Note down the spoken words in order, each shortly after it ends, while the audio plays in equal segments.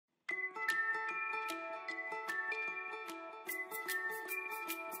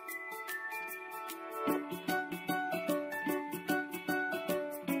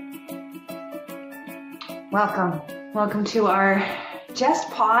Welcome to our Just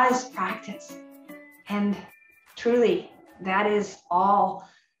Pause practice. And truly, that is all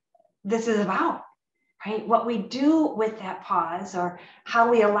this is about, right? What we do with that pause, or how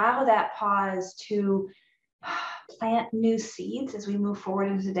we allow that pause to plant new seeds as we move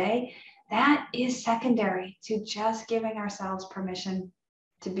forward into the day, that is secondary to just giving ourselves permission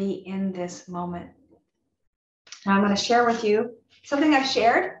to be in this moment. Now I'm going to share with you something I've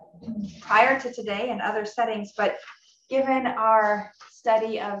shared prior to today in other settings, but given our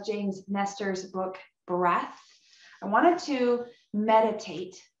study of James Nestor's book, Breath, I wanted to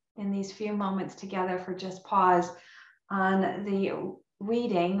meditate in these few moments together for Just Pause on the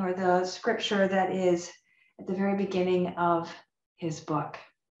reading or the scripture that is at the very beginning of his book.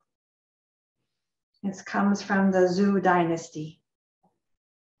 This comes from the Zhou dynasty.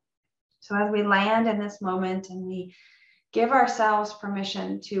 So as we land in this moment and we give ourselves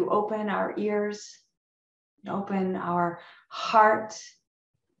permission to open our ears, and open our heart,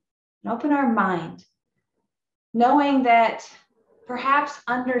 and open our mind, knowing that perhaps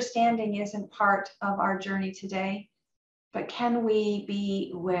understanding isn't part of our journey today, but can we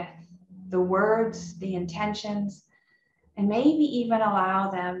be with the words, the intentions, and maybe even allow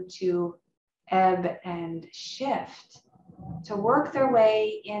them to ebb and shift, to work their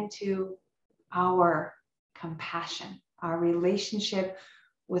way into our compassion, our relationship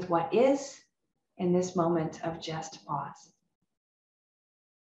with what is in this moment of just pause.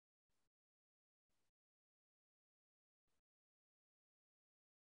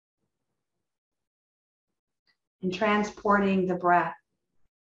 In transporting the breath,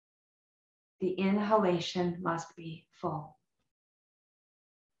 the inhalation must be full.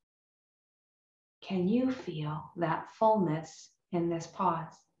 Can you feel that fullness in this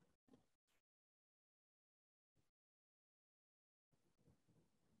pause?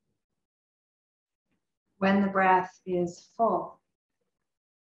 When the breath is full,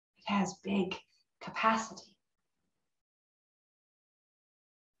 it has big capacity.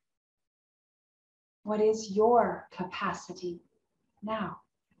 What is your capacity now,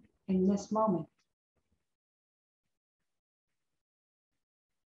 in this moment?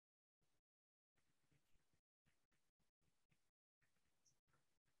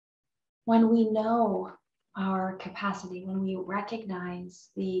 When we know our capacity, when we recognize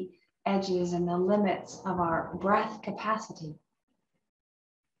the edges and the limits of our breath capacity,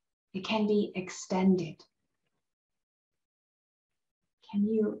 it can be extended. Can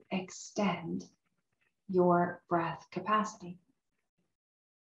you extend your breath capacity?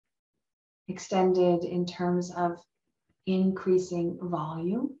 Extended in terms of increasing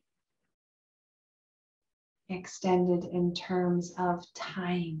volume, extended in terms of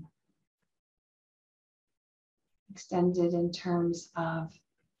time, extended in terms of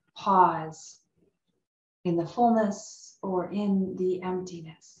pause in the fullness or in the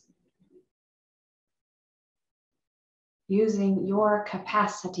emptiness. Using your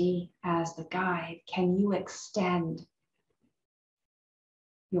capacity as the guide, can you extend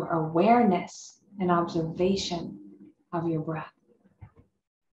your awareness and observation of your breath?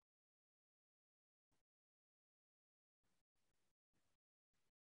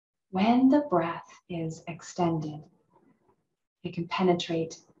 When the breath is extended, it can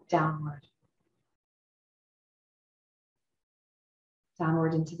penetrate downward.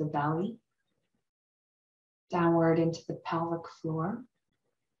 Downward into the belly, downward into the pelvic floor,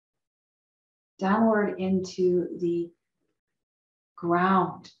 downward into the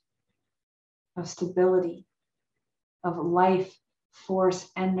ground of stability, of life force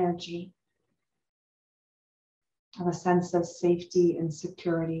energy, of a sense of safety and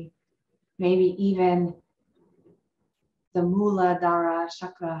security, maybe even the Muladhara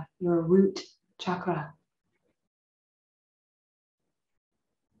chakra, your root chakra.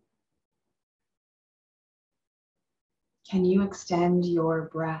 Can you extend your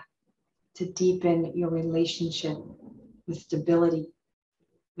breath to deepen your relationship with stability,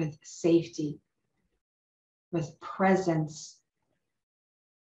 with safety, with presence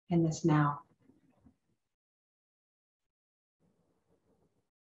in this now?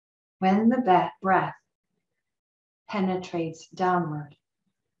 When the breath penetrates downward,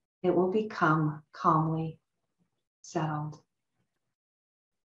 it will become calmly settled.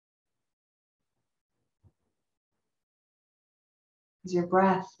 As your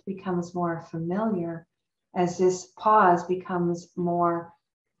breath becomes more familiar, as this pause becomes more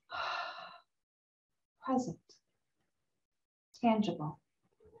present, tangible,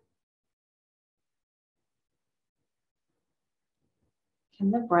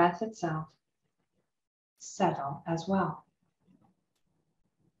 can the breath itself settle as well.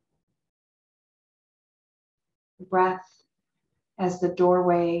 Breath as the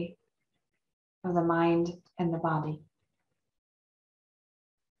doorway of the mind and the body.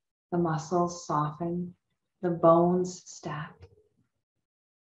 The muscles soften, the bones stack.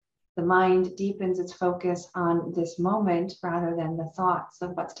 The mind deepens its focus on this moment rather than the thoughts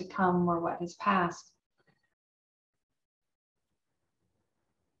of what's to come or what has passed.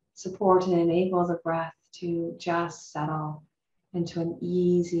 Support and enable the breath to just settle into an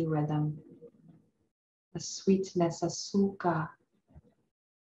easy rhythm, a sweetness, a sukha.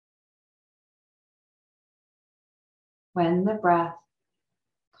 When the breath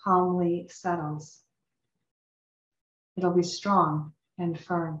calmly settles, it'll be strong and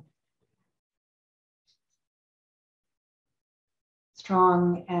firm.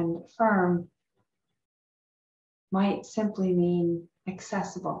 Strong and firm might simply mean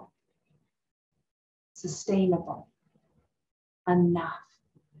accessible, sustainable, enough.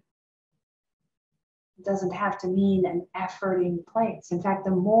 It doesn't have to mean an efforting place. In fact,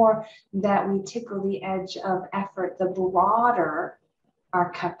 the more that we tickle the edge of effort, the broader our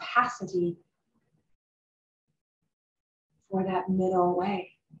capacity for that middle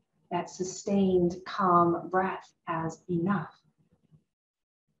way, that sustained, calm breath as enough.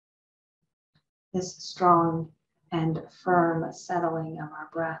 This strong and firm settling of our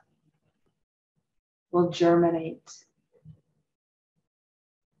breath will germinate.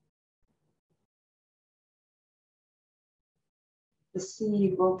 The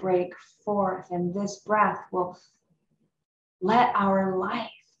seed will break forth, and this breath will let our life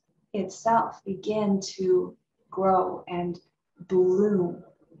itself begin to grow and bloom,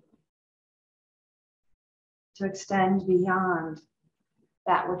 to extend beyond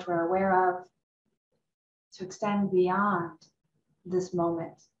that which we're aware of, to extend beyond this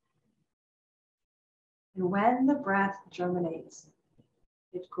moment. And when the breath germinates,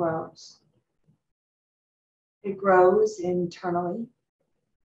 it grows. It grows internally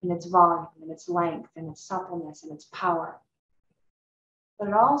in its volume, in its length, in its suppleness, in its power. But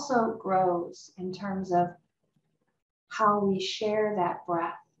it also grows in terms of how we share that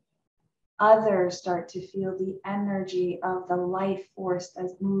breath. Others start to feel the energy of the life force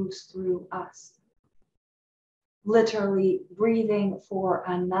that moves through us. Literally breathing for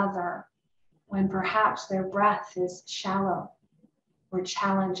another when perhaps their breath is shallow or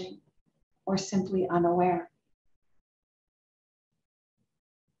challenging or simply unaware.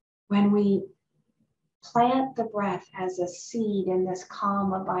 When we plant the breath as a seed in this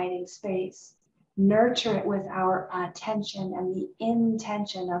calm, abiding space, nurture it with our attention and the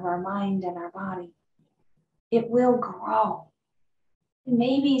intention of our mind and our body, it will grow.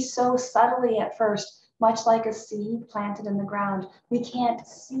 Maybe so subtly at first, much like a seed planted in the ground, we can't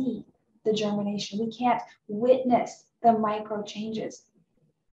see the germination. We can't witness the micro changes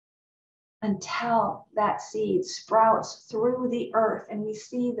until that seed sprouts through the earth and we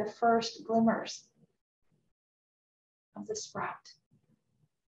see the first glimmers of the sprout.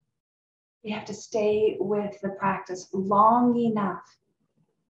 We have to stay with the practice long enough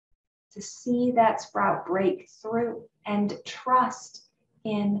to see that sprout break through and trust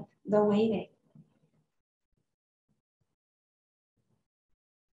in the waiting.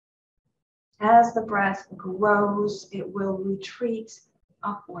 As the breath grows, it will retreat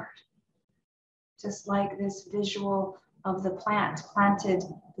upward. Just like this visual of the plant planted,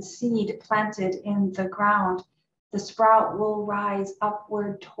 the seed planted in the ground, the sprout will rise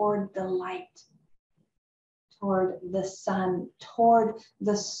upward toward the light, toward the sun, toward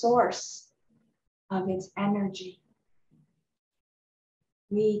the source of its energy.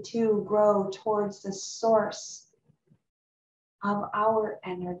 We too grow towards the source of our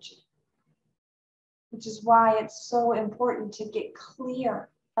energy, which is why it's so important to get clear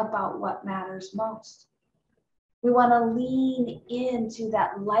about what matters most. We want to lean into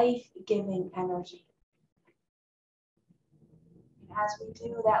that life-giving energy. And as we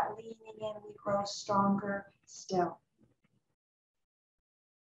do that leaning in, we grow stronger still.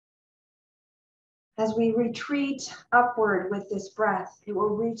 As we retreat upward with this breath, it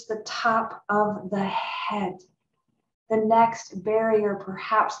will reach the top of the head. The next barrier,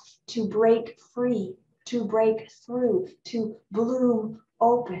 perhaps, to break free, to break through, to bloom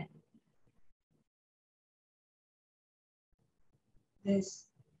open. This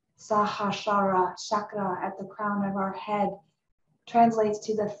Sahasrara chakra at the crown of our head translates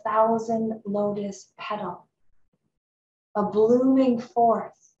to the 1,000 lotus petal, a blooming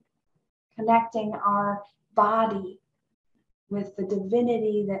forth, connecting our body with the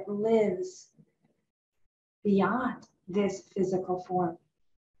divinity that lives beyond this physical form.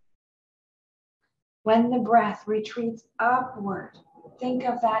 When the breath retreats upward, think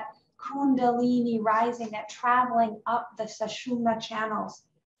of that kundalini rising, that traveling up the Sushumna channels.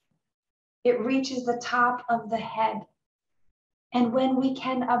 It reaches the top of the head. And when we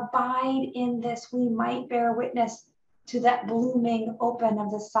can abide in this, we might bear witness to that blooming open of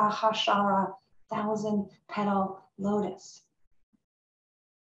the Sahasrara, 1,000-petal lotus.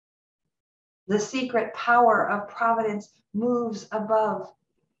 The secret power of providence moves above.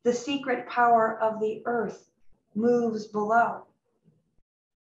 The secret power of the earth moves below.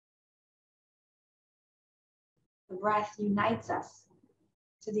 The breath unites us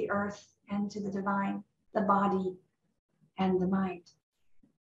to the earth and to the divine, the body and the mind.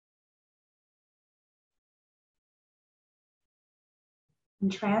 In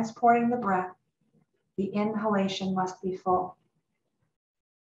transporting the breath, the inhalation must be full.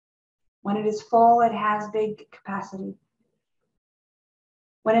 When it is full, it has big capacity.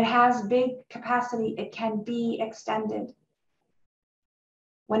 When it has big capacity, it can be extended.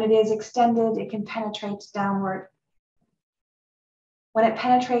 When it is extended, it can penetrate downward. When it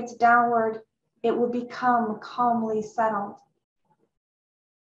penetrates downward, it will become calmly settled.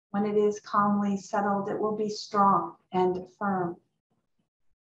 When it is calmly settled, it will be strong and firm.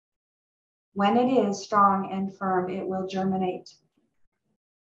 When it is strong and firm, it will germinate.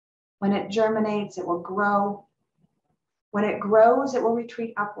 When it germinates, it will grow. When it grows, it will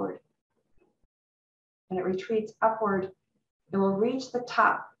retreat upward. When it retreats upward, it will reach the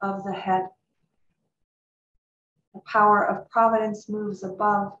top of the head. The power of providence moves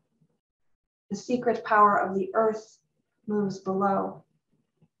above. The secret power of the earth moves below.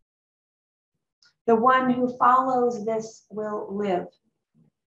 The one who follows this will live.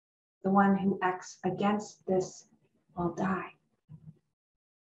 The one who acts against this will die.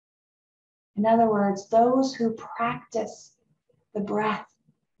 In other words, those who practice the breath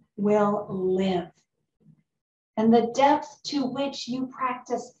will live. And the depth to which you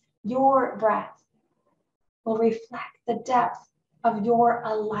practice your breath will reflect the depth of your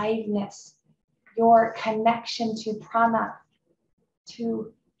aliveness, your connection to prana,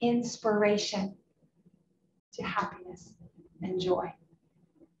 to inspiration, to happiness and joy.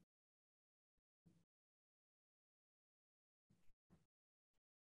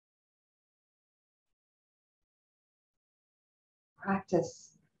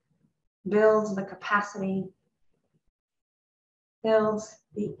 Practice builds the capacity, builds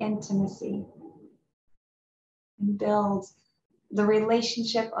the intimacy, and builds the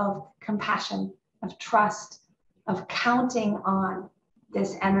relationship of compassion, of trust, of counting on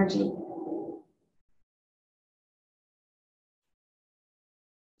this energy.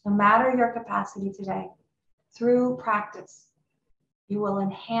 No matter your capacity today, through practice, you will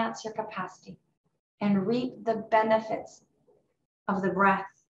enhance your capacity and reap the benefits of the breath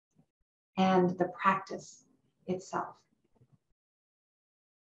and the practice itself.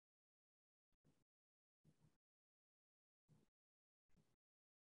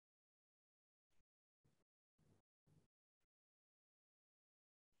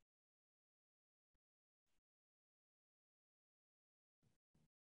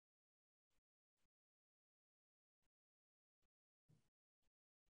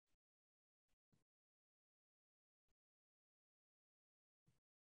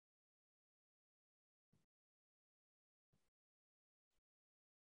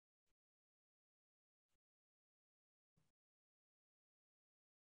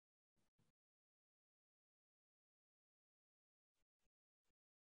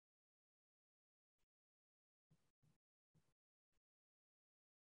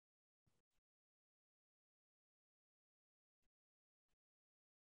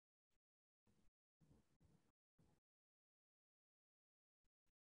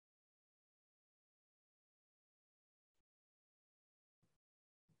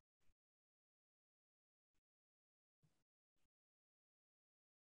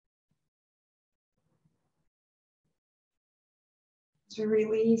 As we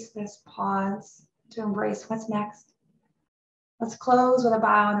release this pause to embrace what's next, let's close with a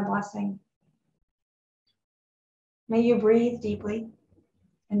bow and a blessing. May you breathe deeply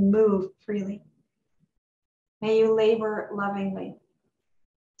and move freely. May you labor lovingly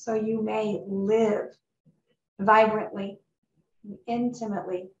so you may live vibrantly and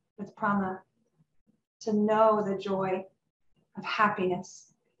intimately with prana, to know the joy of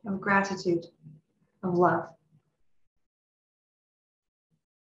happiness, of gratitude, of love.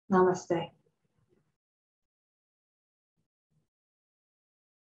 Namaste.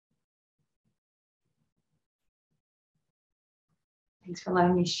 Thanks for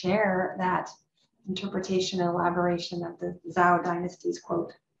letting me share that interpretation and elaboration of the Zhao dynasty's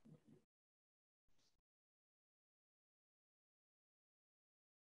quote.